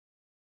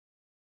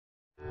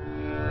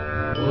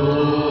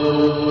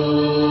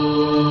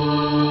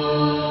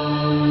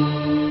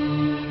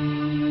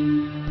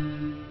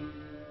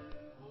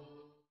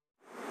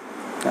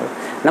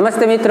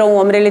નમસ્તે મિત્રો, હું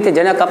અમરેલીથી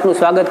જનક આપનું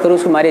સ્વાગત કરું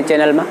છું મારી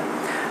ચેનલમાં.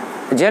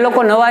 જે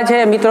લોકો નવા છે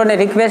મિત્રોને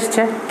રિક્વેસ્ટ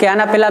છે કે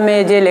આના પહેલાં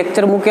મેં જે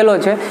લેક્ચર મૂકેલો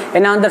છે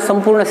એના અંદર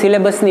સંપૂર્ણ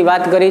સિલેબસની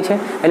વાત કરી છે.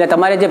 એટલે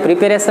તમારે જે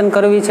પ્રિપેરેશન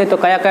કરવી છે તો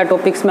કયા કયા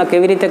ટોપિક્સમાં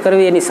કેવી રીતે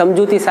કરવી એની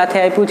સમજૂતી સાથે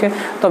આપ્યું છે.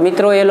 તો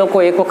મિત્રો એ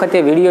લોકો એક વખત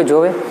એ વિડીયો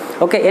જોવે.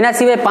 ઓકે, એના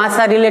સિવાય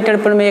પાસા રિલેટેડ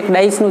પણ મેં એક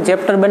ડાઇસનું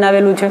ચેપ્ટર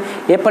બનાવેલું છે,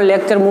 એ પણ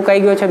લેક્ચર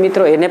મુકાઈ ગયો છે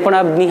મિત્રો, એને પણ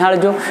આપ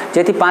નિહાળજો,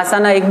 જેથી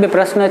પાસાના એક બે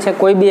પ્રશ્ન છે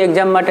કોઈ બી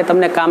એક્ઝામ માટે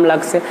તમને કામ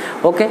લાગશે.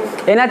 ઓકે,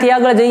 એનાથી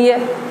આગળ જઈએ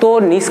તો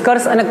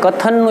નિષ્કર્ષ અને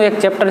કથનનું એક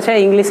ચેપ્ટર છે,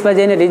 ઇંગ્લિશમાં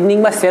જઈને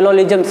રિઝનિંગમાં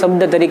સેલોલિઝમ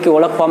શબ્દ તરીકે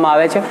ઓળખવામાં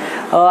આવે છે.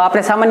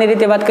 આપણે સામાન્ય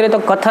રીતે વાત કરીએ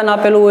તો કથન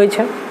આપેલું હોય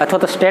છે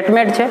અથવા તો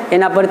સ્ટેટમેન્ટ છે,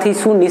 એના પરથી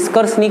શું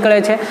નિષ્કર્ષ નીકળે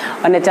છે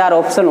અને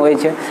 4 ઓપ્શન હોય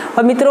છે.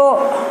 હવે મિત્રો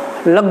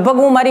લગભગ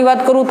હું મારી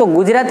વાત કરું તો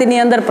ગુજરાતીની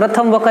અંદર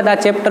પ્રથમ વખત આ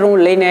ચેપ્ટર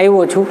હું લઈને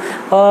આવ્યો છું.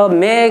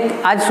 મેં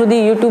આજ સુધી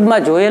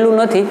યુટ્યુબમાં જોયેલું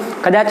નથી,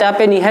 કદાચ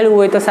આપે નિહાળ્યું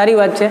હોય તો સારી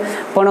વાત છે,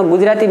 પણ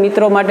ગુજરાતી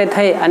મિત્રો માટે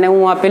થઈ અને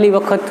હું આ પહેલી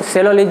વખત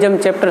સેલોલિઝમ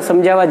ચેપ્ટર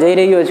સમજાવવા જઈ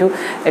રહ્યો છું.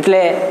 એટલે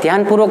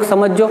ધ્યાનપૂર્વક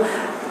સમજજો.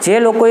 જે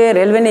લોકોએ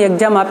રેલવેની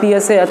એક્ઝામ આપી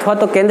હશે અથવા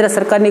તો કેન્દ્ર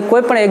સરકારની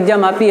કોઈ પણ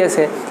એક્ઝામ આપી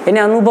હશે એને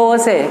અનુભવ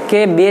હશે કે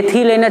 2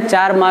 થી લઈને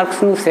 4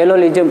 માર્ક્સનું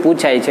સેલોલિઝમ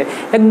પૂછાય છે.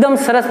 એકદમ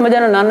સરસ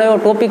મજાનો નાનો એવો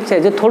ટોપિક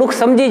છે, જો થોડુંક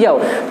સમજી જાઓ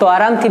તો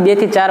આરામથી 2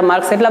 થી 4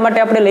 માર્ક્સ. એટલા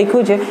માટે આપણે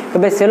લખ્યું છે કે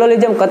ભાઈ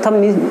સેલોલિઝમ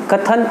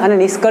કથન અને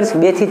નિષ્કર્ષ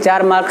 2 થી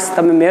 4 માર્ક્સ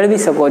તમે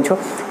મેળવી શકો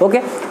છો. ઓકે,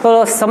 તો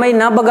સમય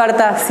ના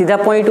બગાડતા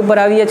સીધા પોઈન્ટ ઉપર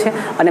આવીએ છીએ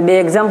અને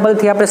 2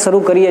 એક્ઝામ્પલથી આપણે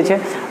શરૂ કરીએ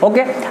છીએ.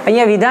 ઓકે,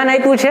 અહીંયા વિધાન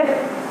આપ્યું છે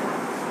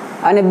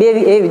અને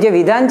જે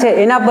વિધાન છે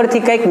એના પરથી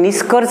કંઈક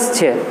નિષ્કર્ષ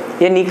છે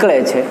એ નીકળે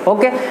છે.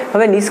 ઓકે,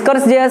 હવે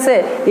નિષ્કર્ષ જે હશે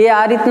એ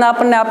આ રીતના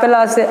આપણને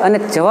આપેલા હશે અને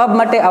જવાબ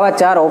માટે આવા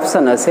 4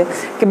 ઓપ્શન હશે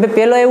કે ભાઈ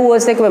પહેલો એવું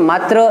હશે કે ભાઈ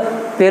માત્ર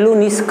પહેલું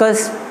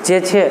નિષ્કર્ષ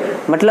જે છે,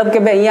 મતલબ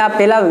કે ભાઈ અહીંયા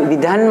પહેલા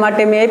વિધાન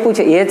માટે મેં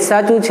આપ્યું છે એ જ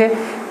સાચું છે,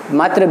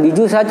 માત્ર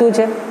બીજું સાચું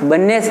છે,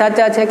 બંને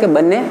સાચા છે કે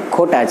બંને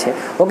ખોટા છે.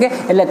 ઓકે,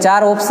 એટલે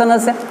 4 ઓપ્શન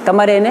હશે,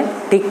 તમારે એને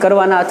ટીક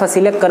કરવાના અથવા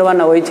સિલેક્ટ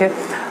કરવાના હોય છે.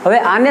 હવે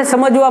આને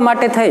સમજવા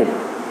માટે થઈ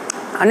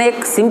અને એક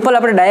સિમ્પલ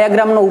આપણે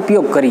ડાયાગ્રામનો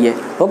ઉપયોગ કરીએ.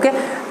 ઓકે,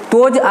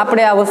 તો જ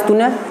આપણે આ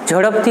વસ્તુને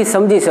ઝડપથી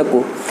સમજી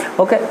શકું.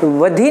 ઓકે,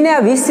 વધીને આ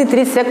 20 થી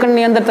 30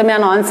 સેકન્ડની અંદર તમે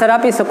આનો આન્સર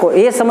આપી શકો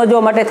એ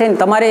સમજવા માટે થઈને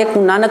તમારે એક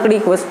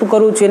નાનકડી વસ્તુ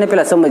કરું છું એને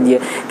પહેલાં સમજીએ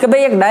કે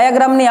ભાઈ એક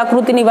ડાયાગ્રામની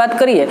આકૃતિની વાત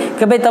કરીએ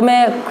કે ભાઈ તમે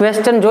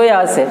ક્વેશ્ચન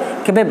જોયા હશે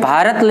કે ભાઈ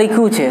ભારત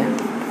લખ્યું છે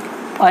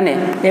અને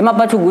એમાં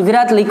પાછું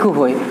ગુજરાત લખ્યું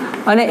હોય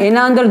અને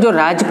એના અંદર જો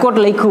રાજકોટ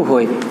લખ્યું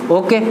હોય.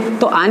 ઓકે,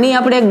 તો આની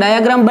આપણે એક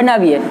ડાયાગ્રામ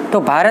બનાવીએ તો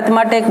ભારત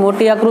માટે એક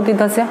મોટી આકૃતિ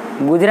થશે,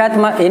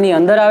 ગુજરાતમાં એની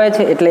અંદર આવે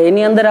છે એટલે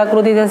એની અંદર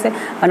આકૃતિ થશે,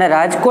 અને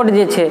રાજકોટ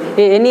જે છે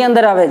એ એની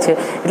અંદર આવે છે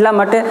એટલા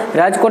માટે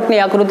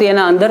રાજકોટની આકૃતિ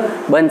એના અંદર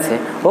બનશે.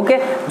 ઓકે,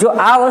 જો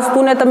આ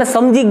વસ્તુને તમે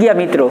સમજી ગયા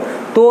મિત્રો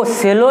તો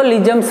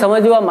સેલોલિઝમ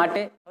સમજવા માટે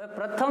હવે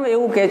પ્રથમ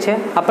એવું કહે છે,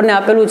 આપણને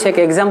આપેલું છે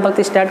કે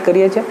એક્ઝામ્પલથી સ્ટાર્ટ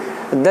કરીએ છીએ,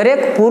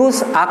 દરેક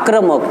પુરુષ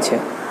આક્રમક છે.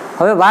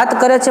 હવે વાત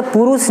કરે છે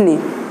પુરુષની,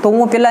 તો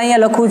હું પહેલાં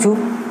અહીંયા લખું છું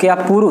કે આ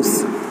પુરુષ.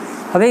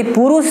 હવે એ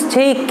પુરુષ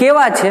છે એ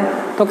કેવા છે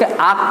તો કે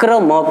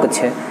આક્રમક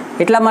છે.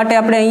 એટલા માટે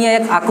આપણે અહીંયા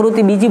એક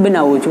આકૃતિ બીજી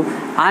બનાવું છું,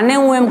 આને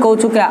હું એમ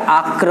કહું છું કે આ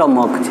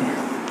આક્રમક છે.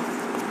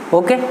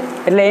 ઓકે,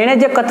 એટલે એણે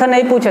જે કથન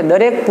આપ્યું છે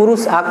દરેક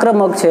પુરુષ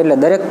આક્રમક છે,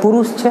 એટલે દરેક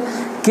પુરુષ છે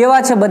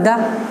કેવા છે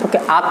બધા તો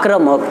કે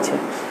આક્રમક છે.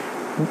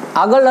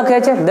 આગળ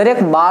લખે છે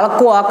દરેક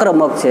બાળકો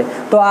આક્રમક છે,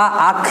 તો આ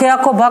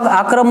આખો ભાગ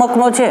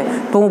આક્રમકનો છે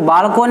તો હું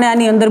બાળકોને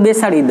આની અંદર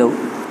બેસાડી દઉં.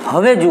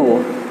 હવે જુઓ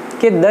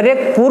કે દરેક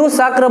પુરુષ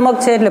આક્રમક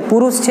છે એટલે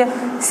પુરુષ છે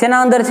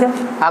શેના અંદર છે?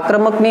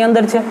 આક્રમકની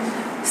અંદર છે.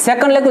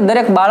 સેકન્ડ લખ્યું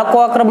દરેક બાળકો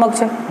આક્રમક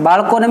છે,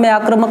 બાળકોને મેં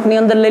આક્રમકની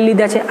અંદર લઈ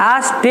લીધા છે. આ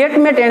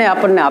સ્ટેટમેન્ટ એણે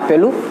આપણને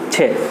આપેલું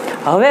છે.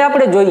 હવે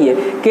આપણે જોઈએ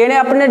કે એણે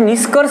આપણને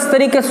નિષ્કર્ષ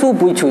તરીકે શું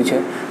પૂછ્યું છે.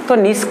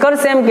 તો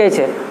નિષ્કર્ષ એમ કહે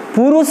છે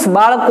પુરુષ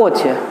બાળકો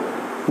છે,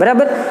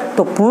 બરાબર?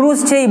 તો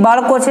પુરુષ છે એ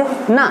બાળકો છે?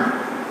 ના,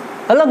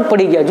 અલગ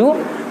પડી ગયા. જુઓ,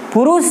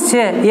 પુરુષ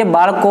છે એ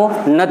બાળકો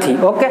નથી.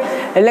 ઓકે,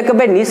 એટલે કે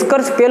ભાઈ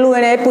નિષ્કર્ષ પેલું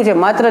એને આપ્યું છે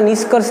માત્ર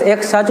નિષ્કર્ષ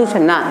એક સાચું છે?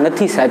 ના,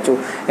 નથી સાચું,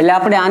 એટલે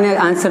આપણે આને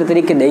આન્સર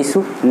તરીકે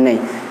દઈશું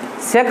નહીં.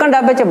 સેકન્ડ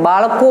આપે છે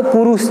બાળકો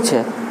પુરુષ છે,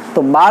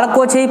 તો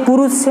બાળકો છે એ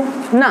પુરુષ છે?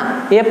 ના,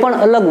 એ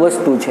પણ અલગ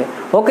વસ્તુ છે.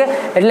 ઓકે,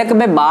 એટલે કે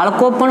ભાઈ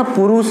બાળકો પણ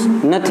પુરુષ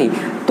નથી.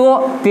 તો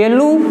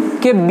પેલું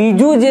કે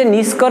બીજું જે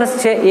નિષ્કર્ષ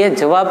છે એ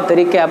જવાબ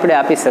તરીકે આપણે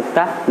આપી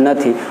શકતા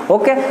નથી.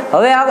 ઓકે,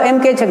 હવે આ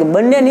એમ કહે છે કે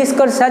બંને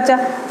નિષ્કર્ષ સાચા,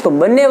 તો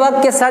બંને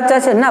વાક્ય સાચા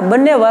છે? ના,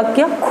 બંને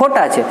વાક્ય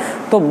ખોટા છે.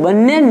 તો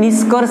બંને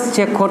નિષ્કર્ષ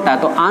છે ખોટા,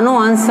 તો આનો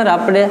આન્સર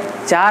આપણે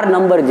 4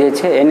 નંબર જે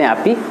છે એને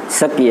આપી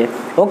શકીએ.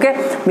 ઓકે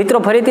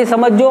મિત્રો, ફરીથી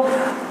સમજજો.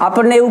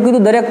 આપણને એવું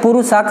કીધું દરેક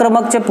પુરુષ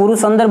આક્રમક છે,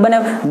 પુરુષ અંદર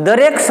બનાવ,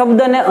 દરેક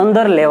શબ્દને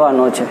અંદર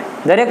લેવાનો છે.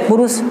 દરેક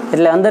પુરુષ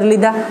એટલે અંદર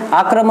લીધા,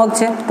 આક્રમક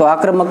છે તો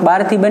આક્રમક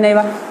બહારથી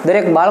બનાવ્યા,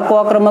 દરેક બાળકો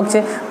આક્રમક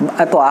છે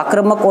તો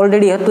આક્રમક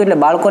ઓલરેડી હતું એટલે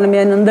બાળકોને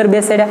મેં અંદર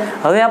બેસાડ્યા.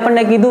 હવે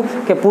આપણને કીધું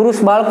કે પુરુષ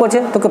બાળકો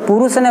છે, તો કે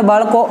પુરુષ અને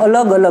બાળકો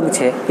અલગ અલગ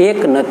છે,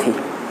 એક નથી.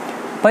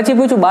 પછી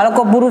પૂછું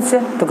બાળકો પુરુષ છે,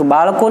 તો કે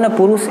બાળકો ને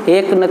પુરુષ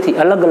એક નથી,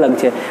 અલગ અલગ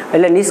છે.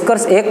 એટલે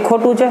નિષ્કર્ષ 1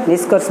 ખોટું છે,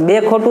 નિષ્કર્ષ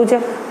 2 ખોટું છે.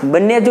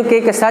 બંને જો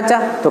કે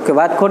સાચા તો કે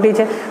વાત ખોટી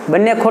છે,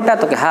 બંને ખોટા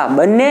તો કે હા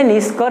બંને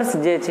નિષ્કર્ષ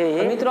જે છે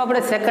એ. મિત્રો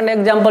આપણે સેકન્ડ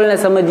એક્ઝામ્પલને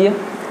સમજીએ.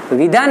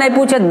 વિધાન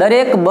આપ્યું છે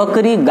દરેક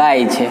બકરી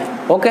ગાય છે.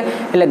 ઓકે,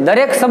 એટલે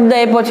દરેક શબ્દ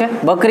આપ્યો છે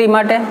બકરી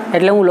માટે,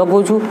 એટલે હું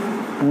લખું છું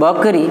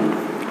બકરી.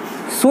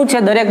 શું છે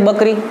દરેક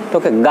બકરી? તો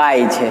કે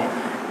ગાય છે.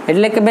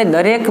 એટલે કે ભાઈ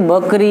દરેક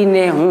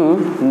બકરીને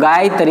હું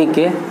ગાય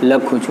તરીકે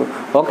લખું છું.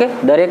 ઓકે,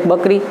 દરેક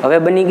બકરી હવે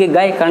બની ગઈ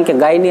ગાય, કારણ કે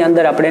ગાયની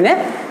અંદર આપણે એને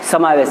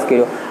સમાવેશ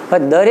કર્યો. હવે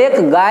દરેક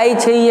ગાય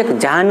છે એ એક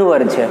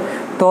જાનવર છે,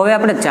 તો હવે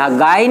આપણે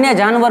ગાયને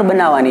જાનવર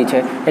બનાવવાની છે,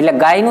 એટલે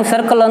ગાયનું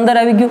સર્કલ અંદર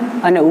આવી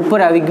ગયું અને ઉપર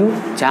આવી ગયું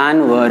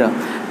જાનવર.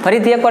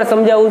 ફરીથી એકવાર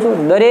સમજાવું છું.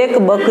 દરેક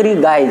બકરી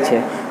ગાય છે,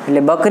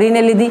 એટલે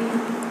બકરીને લીધી,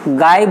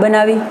 ગાય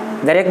બનાવી,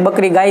 દરેક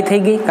બકરી ગાય થઈ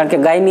ગઈ કારણ કે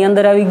ગાયની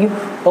અંદર આવી ગયું.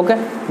 ઓકે,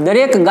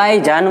 દરેક ગાય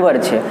જાનવર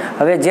છે.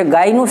 હવે જે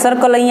ગાયનું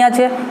સર્કલ અહીંયા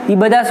છે એ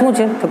બધા શું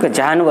છે? તો કે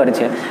જાનવર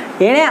છે.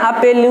 એણે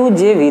આપેલું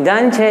જે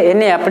વિધાન છે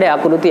એને આપણે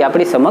આકૃતિ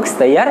આપણી સમક્ષ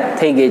તૈયાર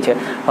થઈ ગઈ છે.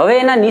 હવે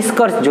એના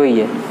નિષ્કર્ષ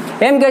જોઈએ.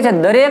 એમ કહે છે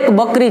દરેક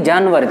બકરી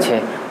જાનવર છે.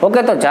 ઓકે,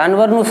 તો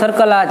જાનવરનું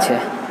સર્કલ આ છે.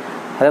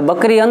 હવે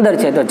બકરી અંદર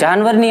છે, તો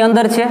જાનવરની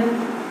અંદર છે?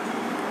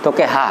 તો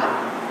કે હા.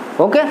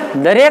 ઓકે,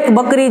 દરેક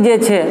બકરી જે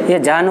છે એ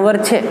જાનવર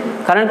છે,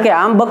 કારણ કે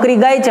આમ બકરી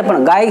ગાય છે,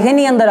 પણ ગાય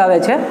શેની અંદર આવે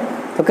છે?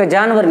 તો કે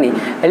જાનવરની.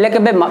 એટલે કે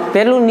ભાઈ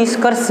પેલું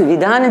નિષ્કર્ષ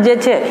વિધાન જે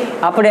છે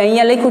આપણે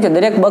અહીંયા લખ્યું છે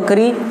દરેક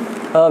બકરી,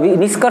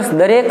 નિષ્કર્ષ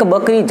દરેક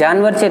બકરી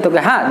જાનવર છે, તો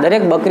કે હા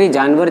દરેક બકરી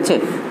જાનવર છે.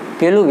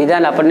 પેલું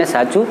વિધાન આપણને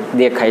સાચું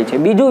દેખાય છે.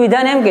 બીજું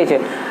વિધાન એમ કહે છે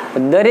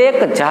દરેક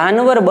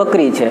જાનવર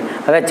બકરી છે.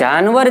 હવે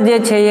જાનવર જે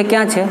છે એ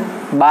ક્યાં છે?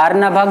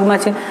 બહારના ભાગમાં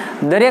છે.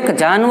 દરેક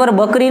જાનવર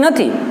બકરી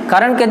નથી,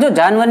 કારણ કે જો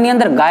જાનવરની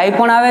અંદર ગાય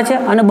પણ આવે છે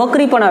અને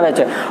બકરી પણ આવે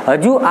છે.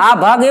 હજુ આ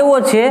ભાગ એવો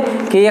છે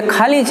કે એ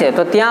ખાલી છે,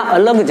 તો ત્યાં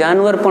અલગ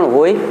જાનવર પણ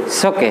હોઈ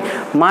શકે.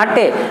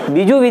 માટે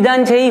બીજું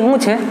વિધાન છે એ શું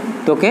છે?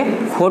 તો કે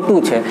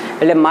ખોટું છે.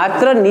 એટલે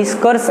માત્ર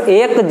નિષ્કર્ષ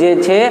એક જે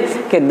છે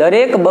કે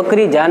દરેક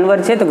બકરી જાનવર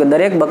છે, તો કે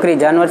દરેક બકરી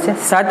જાનવર છે,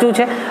 સાચું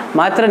છે.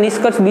 માત્ર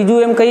નિષ્કર્ષ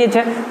બીજું એમ કહીએ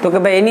છીએ તો કે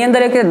ભાઈ એની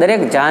અંદર કે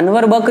દરેક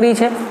જાનવર બકરી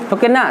છે, તો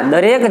કે ના,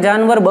 દરેક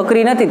જાનવર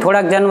બકરી નથી.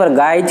 થોડાક જાનવર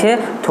ગાય છે,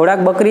 થોડાક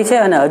બકરી છે,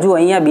 અને હજુ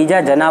અહીંયા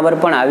બીજા જનાવર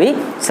પણ આવી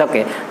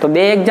શકે. તો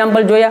 2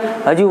 એક્ઝામ્પલ જોયા,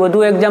 હજુ વધુ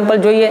એક્ઝામ્પલ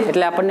જોઈએ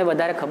એટલે આપણને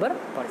વધારે ખબર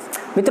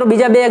પડશે. મિત્રો,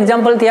 બીજા 2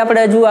 એક્ઝામ્પલથી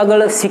આપણે હજુ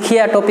આગળ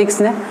શીખીએ આ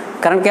ટોપિક્સને,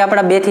 કારણ કે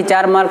આપણા 2 થી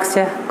 4 માર્ક્સ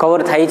છે,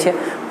 કવર થાય છે.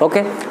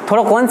 ઓકે,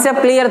 થોડો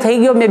કોન્સેપ્ટ ક્લિયર થઈ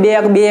ગયો. મેં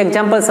બે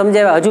એક્ઝામ્પલ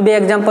સમજાવ્યા, હજુ 2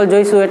 એક્ઝામ્પલ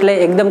જોઈશું એટલે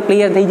એકદમ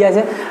ક્લિયર થઈ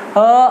જશે.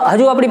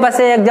 હજુ આપણી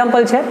પાસે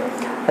એક્ઝામ્પલ છે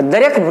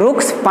દરેક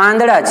વૃક્ષ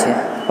પાંદડા છે.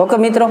 ઓકે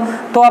મિત્રો,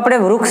 તો આપણે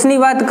વૃક્ષની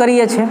વાત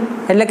કરીએ છીએ,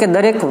 એટલે કે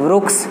દરેક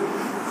વૃક્ષ,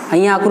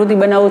 અહીંયા આકૃતિ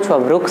બનાવું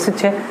છું, વૃક્ષ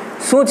છે.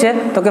 શું છે?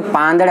 તો કે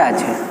પાંદડા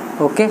છે.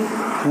 ઓકે,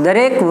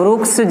 દરેક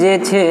વૃક્ષ જે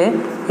છે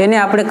એને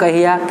આપણે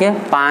કહીએ કે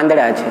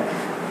પાંદડા છે.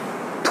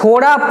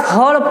 થોડા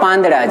ફળ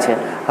પાંદડા છે.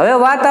 હવે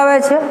વાત આવે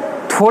છે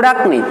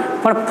થોડાકની,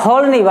 પણ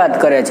ફળની વાત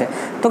કરે છે.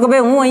 તો કે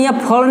ભાઈ હું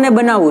અહીંયા ફળને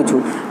બનાવું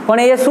છું,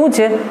 પણ એ શું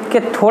છે કે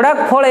થોડાક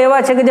ફળ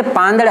એવા છે કે જે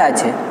પાંદડા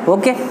છે.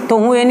 ઓકે, તો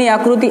હું એની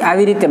આકૃતિ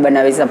આવી રીતે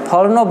બનાવીશ. આ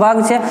ફળનો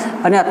ભાગ છે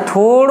અને આ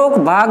થોડોક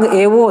ભાગ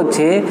એવો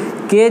છે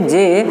કે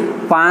જે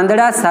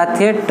પાંદડા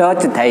સાથે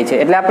ટચ થાય છે,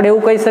 એટલે આપણે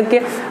એવું કહી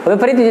શકીએ. હવે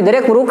ફરીથી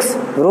દરેક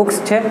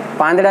વૃક્ષ છે,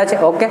 પાંદડા છે.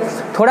 ઓકે,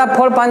 થોડા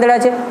ફળ પાંદડા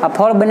છે, આ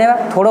ફળ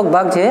બનાવ્યા, થોડોક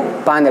ભાગ છે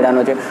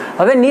પાંદડાનો છે.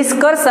 હવે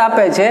નિષ્કર્ષ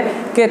આપે છે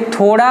કે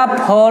થોડા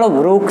ફળ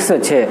વૃક્ષ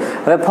છે.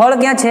 હવે ફળ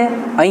ક્યાં છે?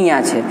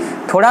 અહીંયા છે.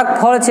 થોડાક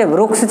ફળ છે,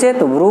 વૃક્ષ છે,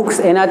 તો વૃક્ષ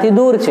એનાથી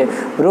દૂર છે,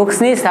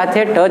 વૃક્ષની સાથે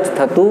ટચ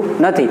થતું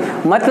નથી.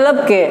 મતલબ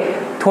કે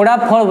થોડા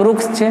ફળ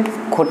વૃક્ષ છે,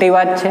 ખોટી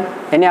વાત છે,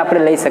 એને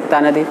આપણે લઈ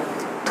શકતા નથી.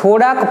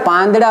 થોડાક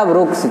પાંદડા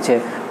વૃક્ષ છે.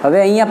 હવે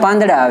અહીંયા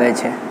પાંદડા આવે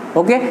છે.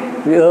 ઓકે,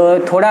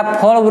 થોડા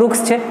ફળ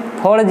વૃક્ષ છે,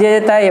 ફળ જે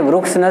હતા એ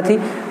વૃક્ષ નથી.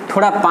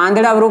 થોડા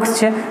પાંદડા વૃક્ષ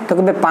છે, તો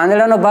કે ભાઈ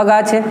પાંદડાનો ભાગ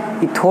આ છે,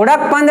 એ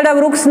થોડાક પાંદડા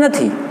વૃક્ષ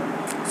નથી.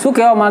 શું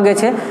કહેવા માંગે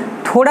છે?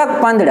 થોડાક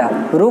પાંદડા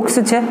વૃક્ષ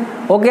છે.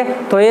 ઓકે,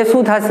 તો એ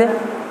શું થશે?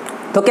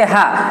 તો કે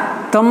હા,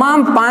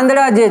 તમામ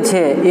પાંદડા જે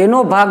છે એનો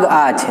ભાગ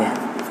આ છે.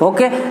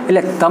 ઓકે,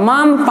 એટલે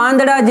તમામ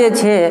પાંદડા જે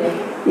છે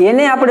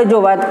એને આપણે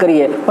જો વાત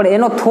કરીએ, પણ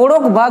એનો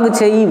થોડોક ભાગ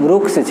છે એ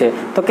વૃક્ષ છે.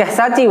 તો કે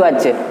સાચી વાત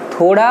છે,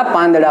 થોડા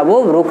પાંદડાઓ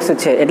વૃક્ષ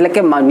છે. એટલે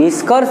કે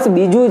નિષ્કર્ષ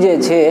બીજું જે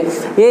છે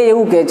એ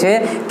એવું કહે છે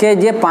કે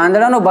જે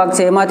પાંદડાનો ભાગ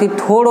છે એમાંથી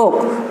થોડોક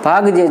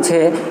ભાગ જે છે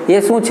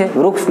એ શું છે?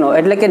 વૃક્ષનો.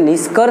 એટલે કે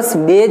નિષ્કર્ષ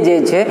 2 જે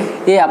છે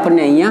એ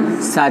આપણને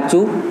અહીંયા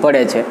સાચું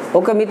પડે છે.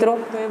 ઓકે મિત્રો,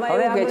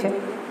 હવે કહે છે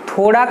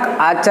થોડાક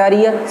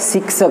આચાર્ય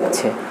શિક્ષક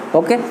છે.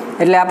 ઓકે,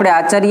 એટલે આપણે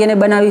આચાર્યને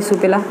બનાવીશું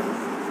પેલા.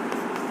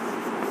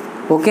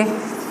 ઓકે,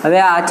 હવે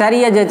આ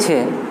આચાર્ય જે છે,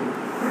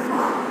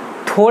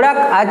 થોડાક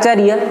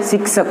આચાર્ય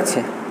શિક્ષક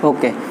છે.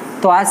 ઓકે,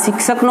 તો આ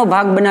શિક્ષકનો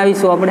ભાગ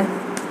બનાવીશું આપણે.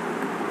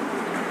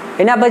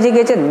 એના પછી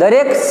કહે છે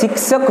દરેક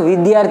શિક્ષક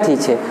વિદ્યાર્થી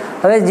છે.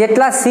 હવે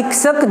જેટલા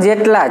શિક્ષક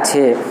જેટલા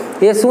છે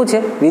એ શું છે?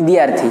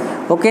 વિદ્યાર્થી.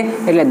 ઓકે,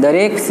 એટલે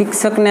દરેક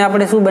શિક્ષકને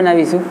આપણે શું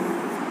બનાવીશું?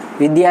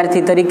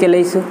 વિદ્યાર્થી તરીકે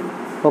લઈશું.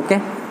 ઓકે,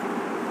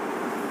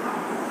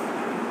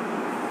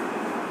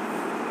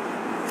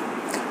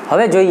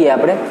 હવે જોઈએ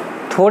આપણે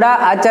થોડા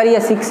આચાર્ય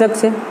શિક્ષક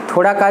છે,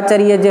 થોડાક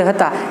આચાર્ય જે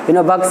હતા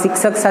એનો ભાગ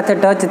શિક્ષક સાથે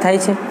ટચ થાય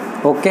છે.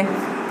 ઓકે,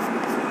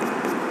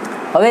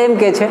 હવે એમ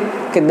કે છે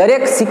કે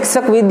દરેક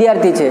શિક્ષક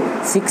વિદ્યાર્થી છે.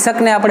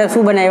 શિક્ષકને આપણે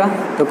શું બનાવ્યા?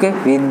 તો કે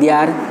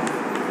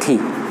વિદ્યાર્થી.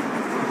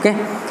 ઓકે,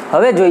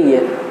 હવે જોઈએ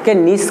કે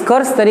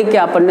નિષ્કર્ષ તરીકે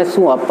આપણને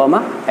શું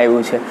આપવામાં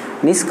આવ્યું છે.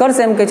 નિષ્કર્ષ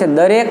એમ કહે છે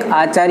દરેક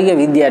આચાર્ય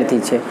વિદ્યાર્થી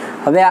છે.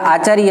 હવે આ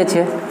આચાર્ય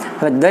છે,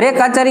 હવે દરેક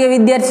આચાર્ય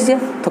વિદ્યાર્થી છે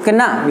તો કે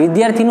ના,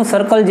 વિદ્યાર્થીનું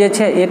સર્કલ જે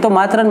છે એ તો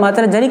માત્ર ને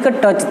માત્ર જરીક જ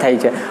ટચ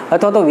થાય છે,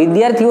 અથવા તો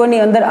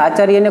વિદ્યાર્થીઓની અંદર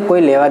આચાર્યને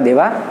કોઈ લેવા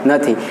દેવા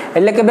નથી.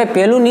 એટલે કે ભાઈ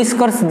પહેલું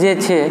નિષ્કર્ષ જે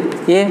છે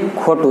એ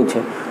ખોટું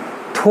છે.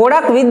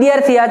 થોડાક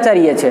વિદ્યાર્થી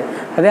આચાર્ય છે.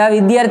 હવે આ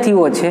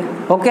વિદ્યાર્થીઓ છે,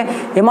 ઓકે,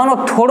 એમાંનો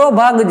થોડો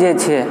ભાગ જે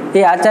છે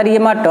એ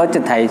આચાર્યમાં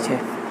ટચ થાય છે.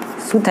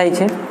 શું થાય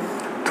છે?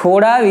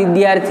 થોડા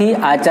વિદ્યાર્થી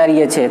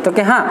આચાર્ય છે. તો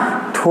કે હા,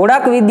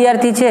 થોડાક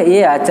વિદ્યાર્થી છે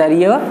એ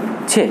આચાર્ય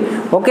છે.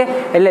 ઓકે,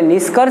 એટલે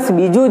નિષ્કર્ષ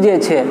બીજું જે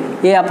છે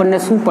એ આપણને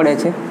શું પડે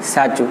છે?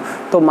 સાચું.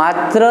 તો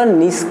માત્ર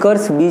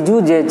નિષ્કર્ષ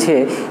બીજું જે છે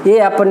એ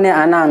આપણને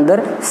આના અંદર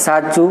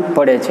સાચું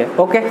પડે છે.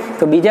 ઓકે,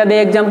 તો બીજા બે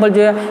એક્ઝામ્પલ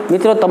જોયા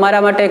મિત્રો.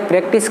 તમારા માટે એક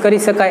પ્રેક્ટિસ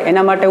કરી શકાય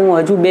એના માટે હું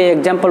હજુ બે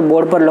એક્ઝામ્પલ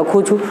બોર્ડ પર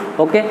લખું છું.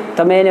 ઓકે,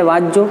 તમે એને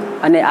વાંચજો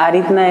અને આ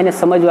રીતના એને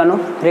સમજવાનો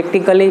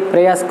પ્રેક્ટિકલી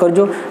પ્રયાસ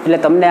કરજો, એટલે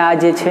તમને આ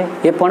જે છે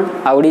એ પણ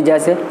આવડી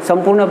જશે.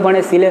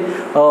 સંપૂર્ણપણે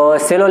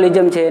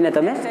સિલોજિઝમ છે એને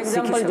તમે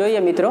એક્ઝામ્પલ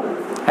જોઈએ મિત્રો,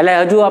 એટલે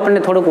હજુ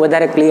આપણને થોડુંક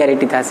વધારે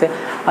ક્લિયરિટી થશે.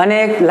 અને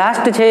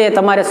લાસ્ટ છે એ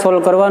તમારે સોલ્વ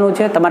કરવાનું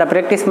છે. તમારા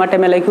પ્રેક્ટિસ માટે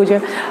મેં લખ્યું છે.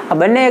 આ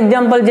બંને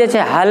એક્ઝામ્પલ જે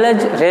છે હાલ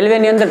જ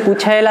રેલવેની અંદર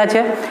પૂછાયેલા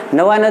છે,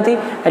 નવા નથી.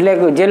 એટલે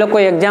જે લોકો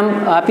એક્ઝામ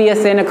આપી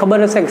હશે એને ખબર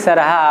હશે કે સર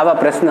હા આવા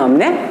પ્રશ્ન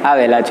અમને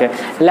આવેલા છે.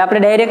 એટલે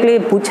આપણે ડાયરેક્ટલી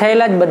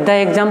પૂછાયેલા જ બધા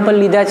એક્ઝામ્પલ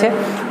લીધા છે,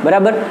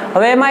 બરાબર.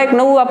 હવે એમાં એક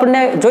નવું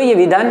આપણને જોઈએ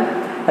વિધાન,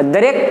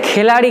 દરેક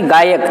ખેલાડી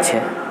ગાયક છે.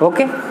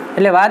 ઓકે,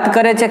 એટલે વાત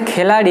કરે છે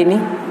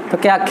ખેલાડીની, તો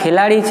કે આ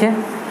ખેલાડી છે,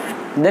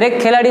 દરેક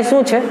ખેલાડી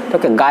શું છે? તો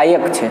કે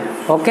ગાયક છે.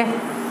 ઓકે,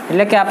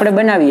 એટલે કે આપણે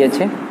બનાવીએ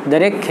છીએ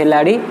દરેક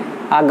ખેલાડી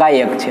આ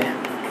ગાયક છે.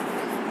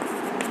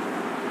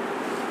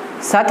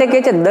 સાથે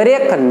કહે છે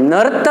દરેક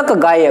નર્તક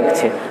ગાયક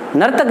છે.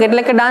 નર્તક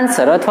એટલે કે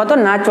ડાન્સર અથવા તો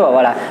નાચવા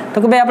વાળા. તો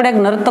કે ભાઈ આપણે એક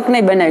નર્તકને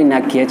બનાવી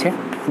નાખીએ છીએ,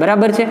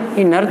 બરાબર છે.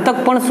 એ નર્તક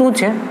પણ શું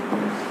છે?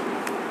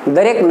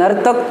 દરેક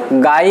નર્તક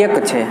ગાયક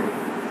છે.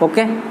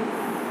 ઓકે,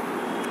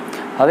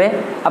 હવે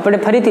આપણે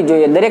ફરીથી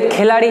જોઈએ દરેક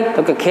ખેલાડી,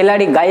 તો કે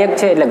ખેલાડી ગાયક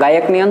છે એટલે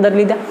ગાયકની અંદર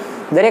લીધા.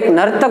 દરેક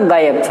નર્તક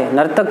ગાયક છે,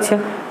 નર્તક છે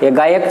એ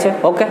ગાયક છે.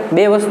 ઓકે,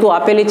 બે વસ્તુ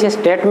આપેલી છે,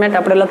 સ્ટેટમેન્ટ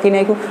આપણે લખી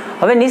નાખ્યું.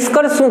 હવે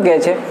નિષ્કર્ષ શું કહે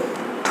છે?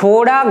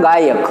 થોડા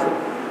ગાયક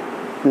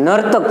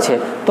નર્તક છે,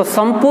 તો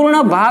સંપૂર્ણ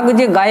ભાગ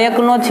જે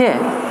ગાયકનો છે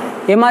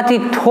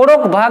એમાંથી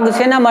થોડોક ભાગ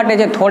શેના માટે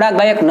છે? થોડા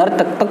ગાયક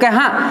નર્તક. તો કે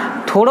હા,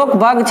 થોડોક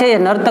ભાગ છે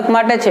એ નર્તક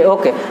માટે છે.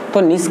 ઓકે,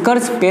 તો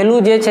નિષ્કર્ષ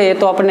પહેલું જે છે એ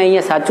તો આપણે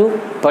અહીંયા સાચું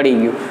પડી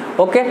ગયું.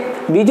 ઓકે,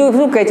 બીજું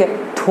શું કહે છે?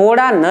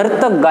 થોડા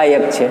નર્તક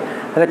ગાયક છે.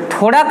 હવે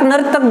થોડાક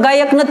નર્તક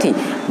ગાયક નથી,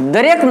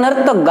 દરેક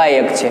નર્તક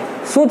ગાયક છે.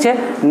 શું છે?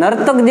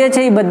 નર્તક જે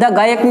છે એ બધા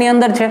ગાયકની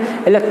અંદર છે.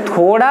 એટલે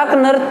થોડાક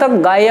નર્તક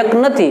ગાયક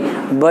નથી,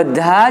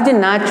 બધા જ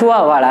નાચવા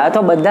વાળા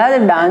અથવા બધા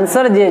જ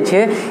ડાન્સર જે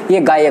છે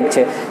એ ગાયક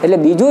છે. એટલે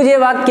બીજું જે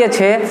વાક્ય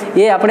છે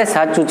એ આપણે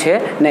સાચું છે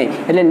નહીં.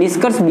 એટલે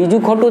નિષ્કર્ષ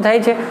બીજું ખોટું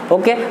થાય છે.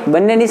 ઓકે,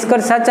 બંને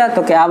નિષ્કર્ષ સાચા,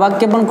 તો કે આ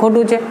વાક્ય પણ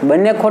ખોટું છે,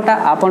 બંને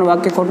ખોટા, આ પણ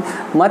વાક્ય ખોટું.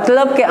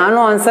 મતલબ કે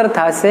આનો આન્સર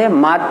થશે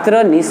માત્ર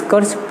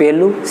નિષ્કર્ષ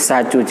પહેલું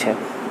સાચું છે.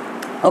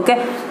 ઓકે,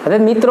 હવે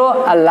મિત્રો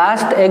આ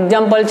લાસ્ટ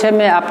એક્ઝામ્પલ છે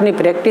મેં આપની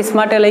પ્રેક્ટિસ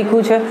માટે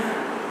લખ્યું છે,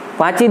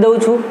 વાંચી દઉં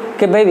છું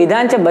કે ભાઈ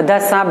વિધાન છે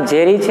બધા સાપ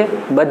ઝેરી છે,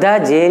 બધા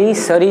ઝેરી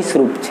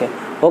સરીસૃપ છે.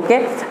 ઓકે,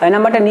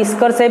 એના માટે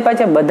નિષ્કર્ષ આપ્યા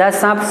છે બધા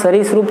સાપ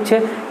સરીસૃપ છે,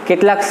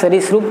 કેટલાક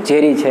સરીસૃપ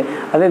ઝેરી છે.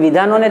 હવે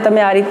વિધાનોને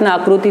તમે આ રીતના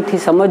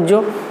આકૃતિથી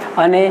સમજજો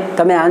અને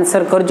તમે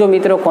આન્સર કરજો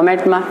મિત્રો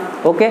કોમેન્ટમાં.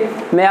 ઓકે,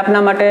 મેં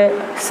આપના માટે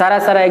સારા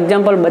સારા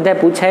એક્ઝામ્પલ બધા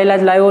પૂછાયેલા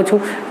જ લાવ્યો છું,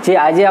 જે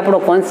આજે આપણો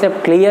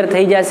કોન્સેપ્ટ ક્લિયર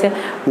થઈ જશે.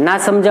 ના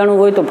સમજાણું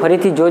હોય તો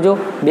ફરીથી જોજો,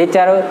 બે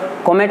ચાર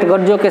કોમેન્ટ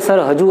કરજો કે સર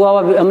હજુ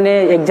આવા અમને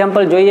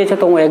એક્ઝામ્પલ જોઈએ છે,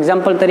 તો હું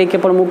એક્ઝામ્પલ તરીકે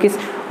પણ મૂકીશ.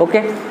 ઓકે,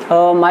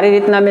 મારી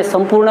રીતના મેં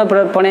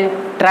સંપૂર્ણપણે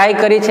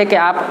ટ્રાય કરી છે કે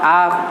આપ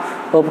આ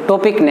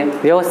ટોપિકને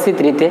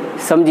વ્યવસ્થિત રીતે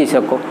સમજી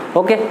શકો.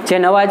 ઓકે, જે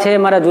નવા છે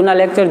મારા જૂના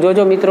લેક્ચર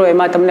જોજો મિત્રો,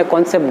 એમાં તમને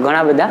કોન્સેપ્ટ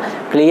ઘણા બધા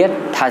ક્લિયર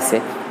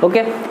થશે.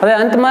 ઓકે, હવે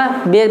અંતમાં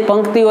બે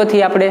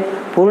પંક્તિઓથી આપણે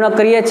પૂર્ણ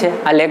કરીએ છીએ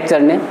આ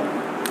લેક્ચરને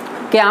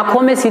કે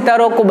આંખોं में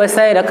सितारों को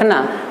बसाए रखना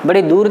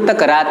बड़ी दूर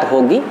तक रात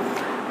होगी.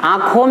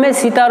 आंखों में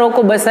सितारों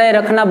को बसाए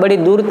रखना बड़ी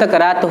दूर तक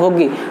रात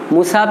होगी.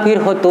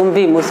 मुसाफिर हो तुम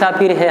भी,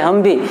 मुसाफिर है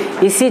हम भी,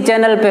 इसी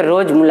चैनल पे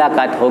रोज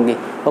मुलाकात होगी.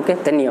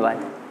 ओके,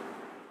 धन्यवाद.